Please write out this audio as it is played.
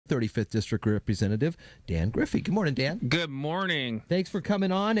35th District Representative Dan Griffey. Good morning, Dan. Good morning. Thanks for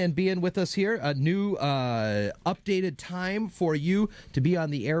coming on and being with us here. A new updated time for you to be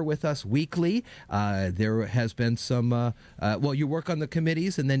on the air with us weekly. There has been some, well, you work on the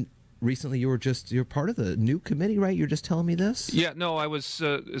committees, and then recently you're part of the new committee, right? You're just telling me this? Yeah, no, I was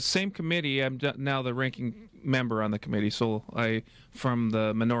same committee. I'm now the ranking member on the committee, so from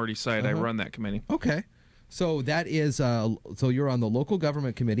the minority side, I run that committee. Okay. So that is, so you're on the local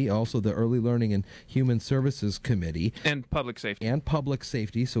government committee, also the early learning and human services committee. And public safety. And public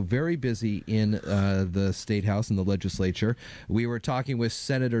safety, so very busy in the State House and the legislature. We were talking with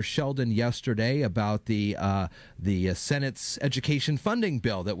Senator Sheldon yesterday about the Senate's education funding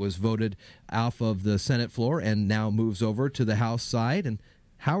bill that was voted off of the Senate floor and now moves over to the House side. And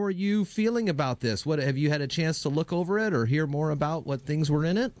how are you feeling about this? What, have you had a chance to look over it or hear more about what things were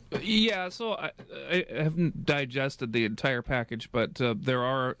in it? Yeah, so I haven't digested the entire package, but there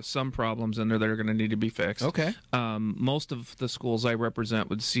are some problems in there that are going to need to be fixed. Okay. Most of the schools I represent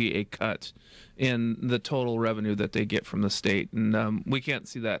would see a cut in the total revenue that they get from the state, and we can't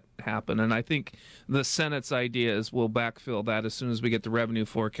see that happen. And I think the Senate's idea is we'll backfill that as soon as we get the revenue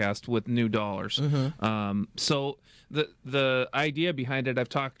forecast with new dollars. So the idea behind it, I've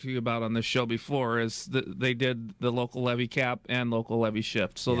talked to you about on this show before, is that they did the local levy cap and local levy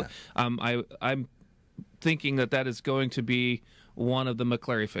shift. So I'm thinking that is going to be one of the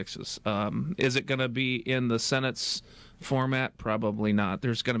McClary fixes. Is it going to be in the Senate's format? Probably not.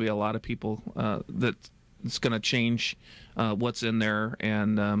 There's going to be a lot of people that it's going to change what's in there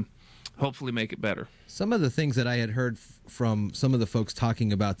and hopefully make it better. Some of the things that I had heard from some of the folks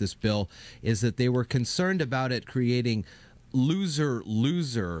talking about this bill is that they were concerned about it creating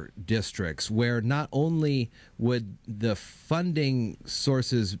loser districts where not only would the funding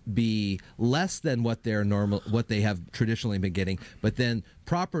sources be less than what they have traditionally been getting, but then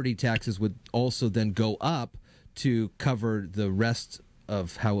property taxes would also then go up to cover the rest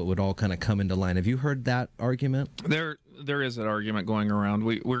of how it would all kind of come into line. Have you heard that argument? There is an argument going around.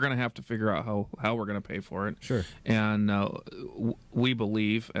 We're going to have to figure out how we're going to pay for it. Sure. And we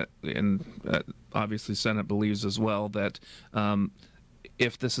believe, and obviously Senate believes as well, that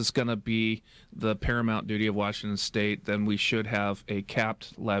if this is going to be the paramount duty of Washington State, then we should have a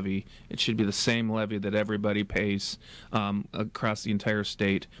capped levy. It should be the same levy that everybody pays across the entire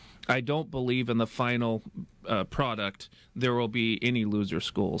state. I don't believe in the final product there will be any loser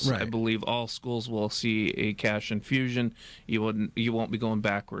schools. Right. I believe all schools will see a cash infusion. You won't be going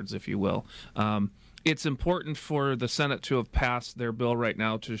backwards, if you will. It's important for the Senate to have passed their bill right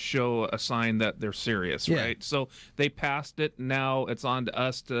now to show a sign that they're serious, right? So they passed it. Now it's on to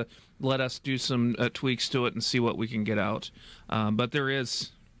us to let us do some tweaks to it and see what we can get out. But there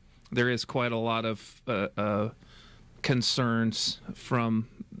is quite a lot of concerns from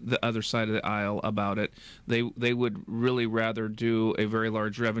the other side of the aisle about it. They would really rather do a very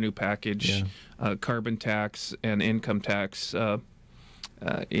large revenue package, carbon tax and income tax,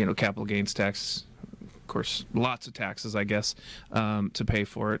 capital gains tax. Of course, lots of taxes, I guess, to pay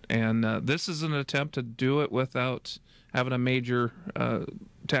for it. And this is an attempt to do it without having a major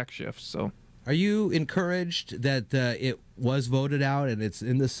tax shift. So, are you encouraged that it was voted out and it's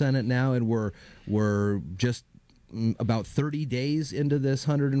in the Senate now, and we're just about 30 days into this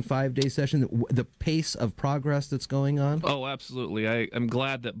 105-day session, the pace of progress that's going on? Oh, absolutely. I'm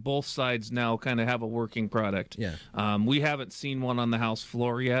glad that both sides now kind of have a working product. Yeah. We haven't seen one on the House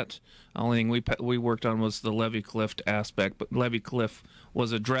floor yet. The only thing we worked on was the levy cliff aspect, but levy cliff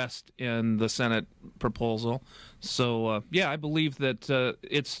was addressed in the Senate proposal. So, I believe that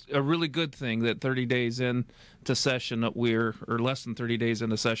it's a really good thing that 30 days into session, or less than 30 days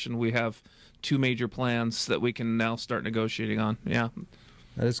into session, we have two major plans that we can now start negotiating on. Yeah.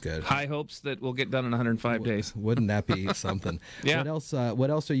 That is good. High hopes that we'll get done in 105 days. Wouldn't that be something? Yeah. What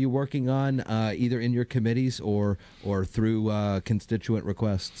else are you working on, either in your committees or through constituent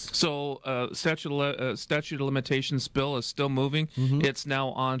requests? So statute of limitations bill is still moving. It's now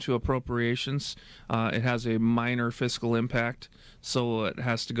on to appropriations. It has a minor fiscal impact, so it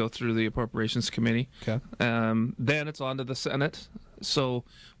has to go through the appropriations committee. Okay. Then it's on to the Senate. So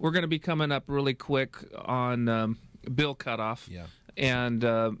we're going to be coming up really quick on bill cutoff. Yeah. And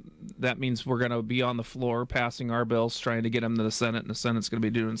that means we're going to be on the floor passing our bills, trying to get them to the Senate, and the Senate's going to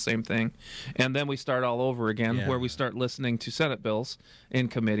be doing the same thing. And then we start all over again, where we start listening to Senate bills in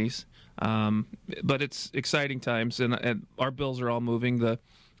committees. But it's exciting times, and our bills are all moving. The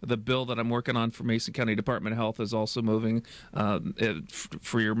the bill that I'm working on for Mason County Department of Health is also moving. To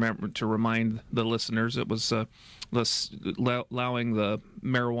remind the listeners, it was allowing the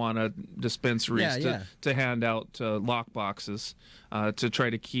marijuana dispensaries to hand out lock boxes to try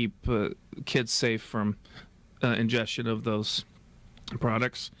to keep kids safe from ingestion of those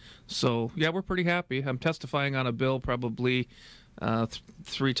products. So, yeah, we're pretty happy. I'm testifying on a bill probably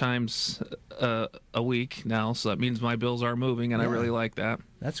 3 times a week now, so that means my bills are moving, and I really like that.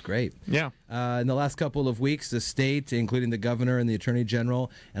 That's great. Yeah. In the last couple of weeks, the state, including the governor and the attorney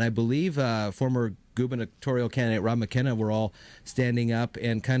general, and I believe former gubernatorial candidate Rob McKenna, were all standing up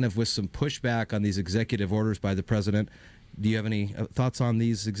and kind of with some pushback on these executive orders by the president. Do you have any thoughts on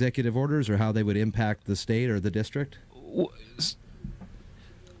these executive orders or how they would impact the state or the district?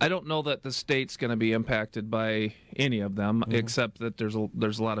 I don't know that the state's going to be impacted by any of them, except that there's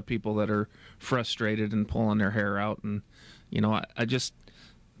a lot of people that are frustrated and pulling their hair out. And,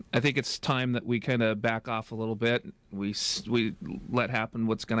 I think it's time that we kind of back off a little bit. We let happen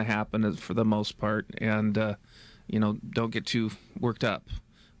what's going to happen for the most part, and, don't get too worked up.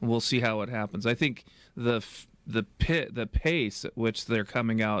 We'll see how it happens. I think the pace at which they're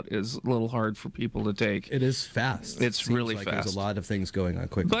coming out is a little hard for people to take. It is fast. It's really fast. There's a lot of things going on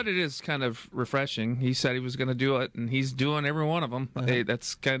quickly. But it is kind of refreshing. He said he was going to do it, and he's doing every one of them. Hey,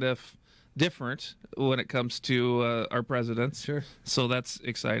 that's kind of different when it comes to our presidents. Sure. So that's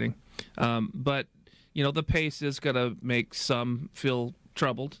exciting. But, the pace is going to make some feel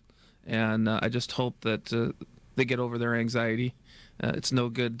troubled, and I just hope that they get over their anxiety. It's no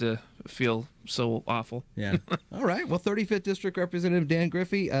good to feel so awful. Yeah. All right. Well, 35th District Representative Dan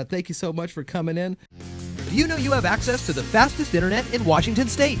Griffey, thank you so much for coming in. Do you know you have access to the fastest internet in Washington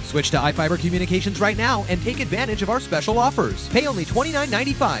State? Switch to iFiber Communications right now and take advantage of our special offers. Pay only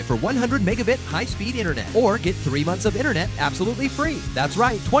 $29.95 for 100 megabit high-speed internet, or get 3 months of internet absolutely free. That's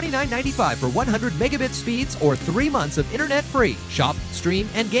right, $29.95 for 100 megabit speeds or 3 months of internet free. Shop, stream,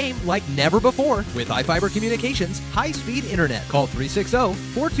 and game like never before with iFiber Communications high-speed internet. Call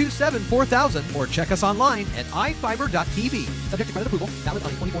 360-427-4000 or check us online at ifiber.tv. Subject to credit approval. Valid on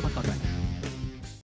a 24-month contract.